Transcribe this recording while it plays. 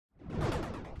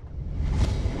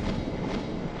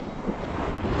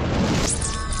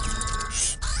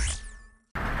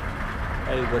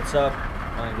What's up,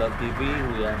 ONEGLOVE TV?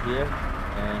 We are here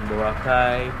in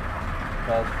Boracay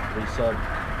Golf Resort,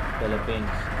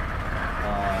 Philippines.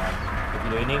 Di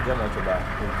video ini gue mau coba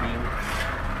review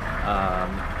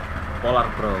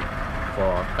Polarpro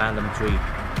for Phantom 3.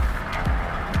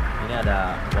 Ini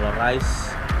ada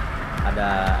polarize,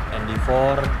 ada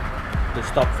ND4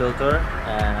 2-stop filter,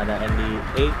 dan ada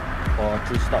ND8 for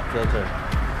 3-stop filter.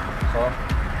 So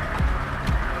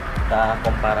kita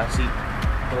komparasi.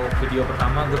 Untuk video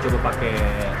pertama gue coba pakai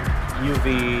UV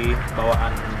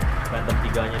bawaan Phantom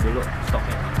 3 nya dulu,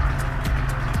 stoknya.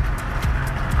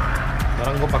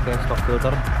 Sekarang gue pakai stok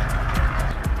filter.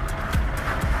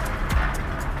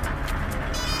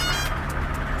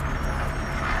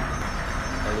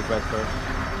 Lalu press first.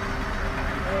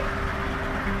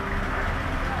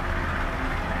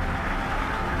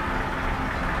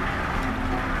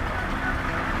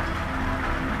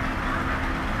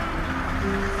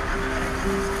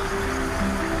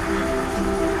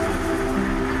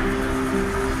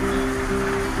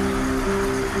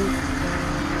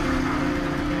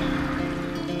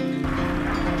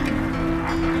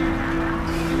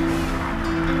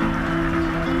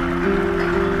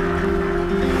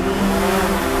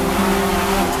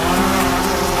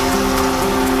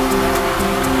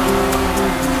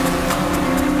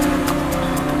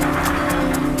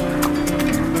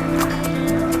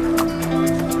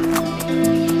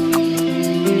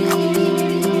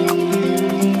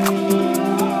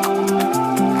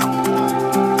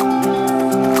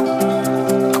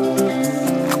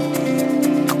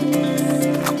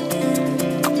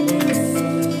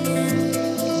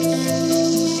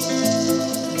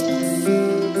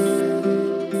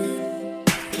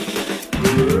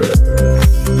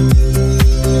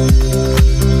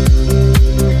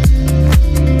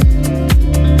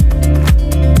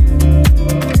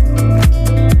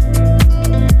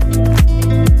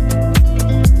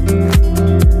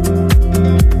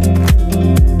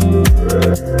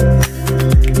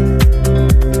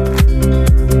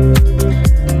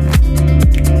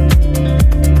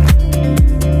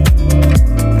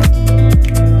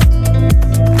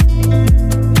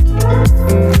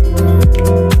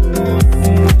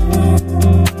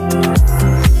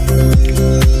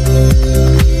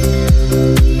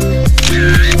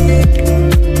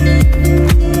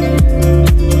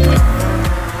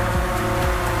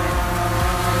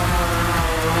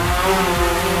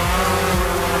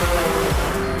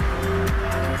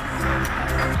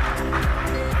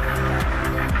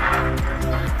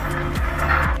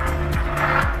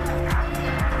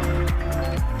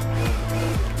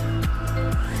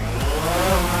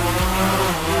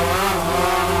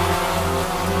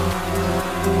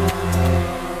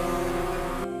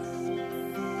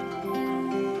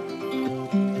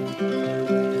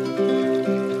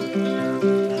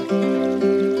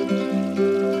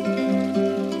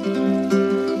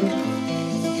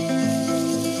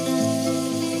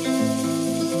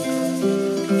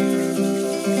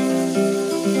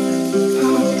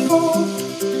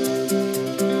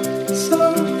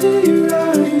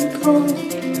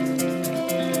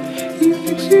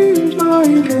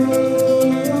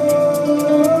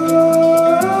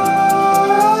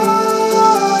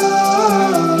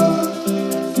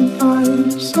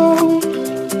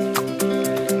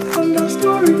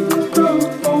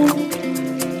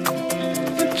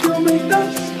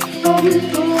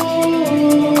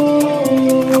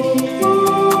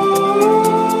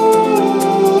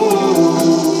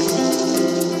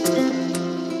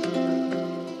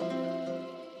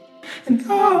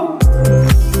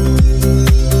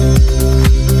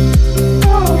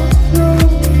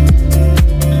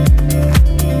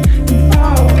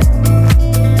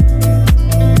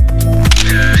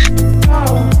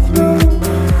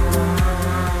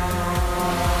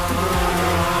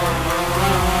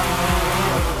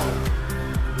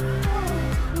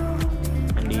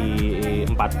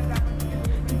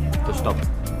 To stop.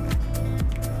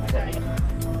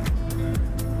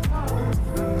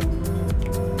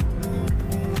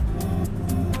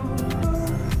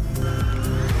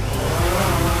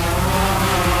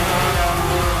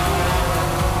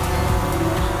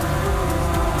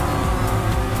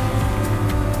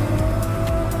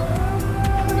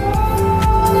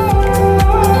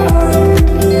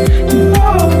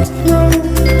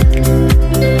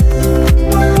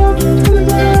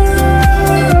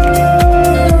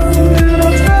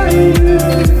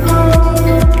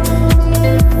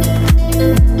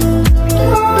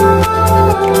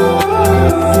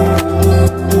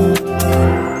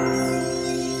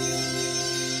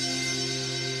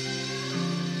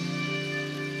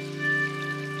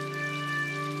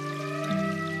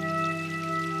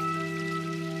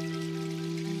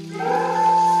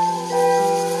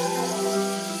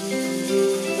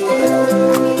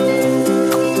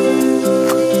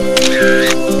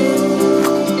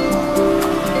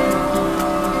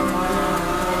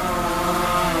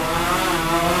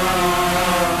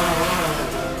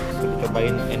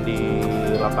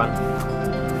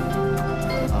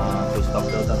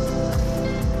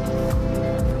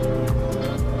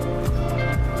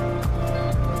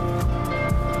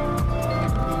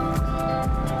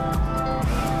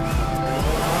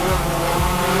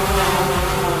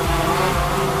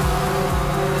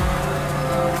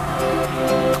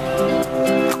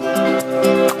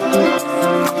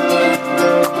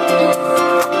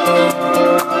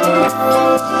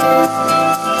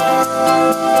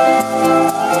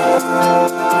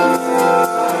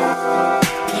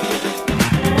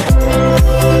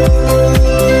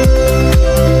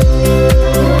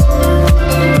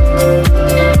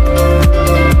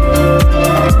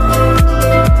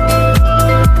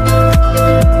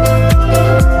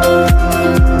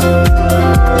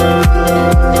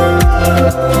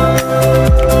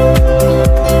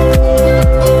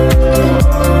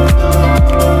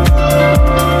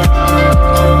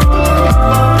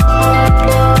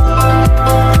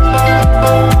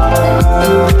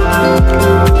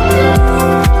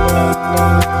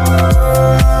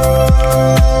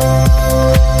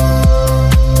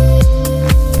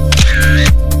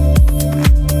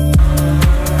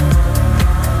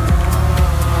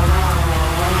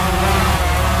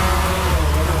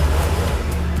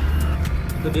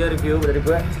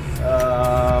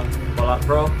 here,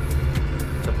 Polarpro,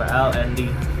 CPL, ND.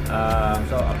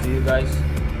 So up to you guys.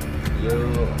 You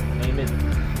name it.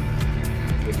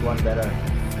 Which one better?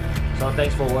 So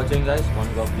thanks for watching, guys.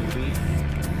 ONEGLOVE TV.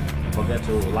 Don't forget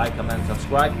to like, comment,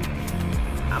 subscribe.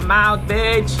 I'm out,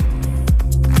 bitch.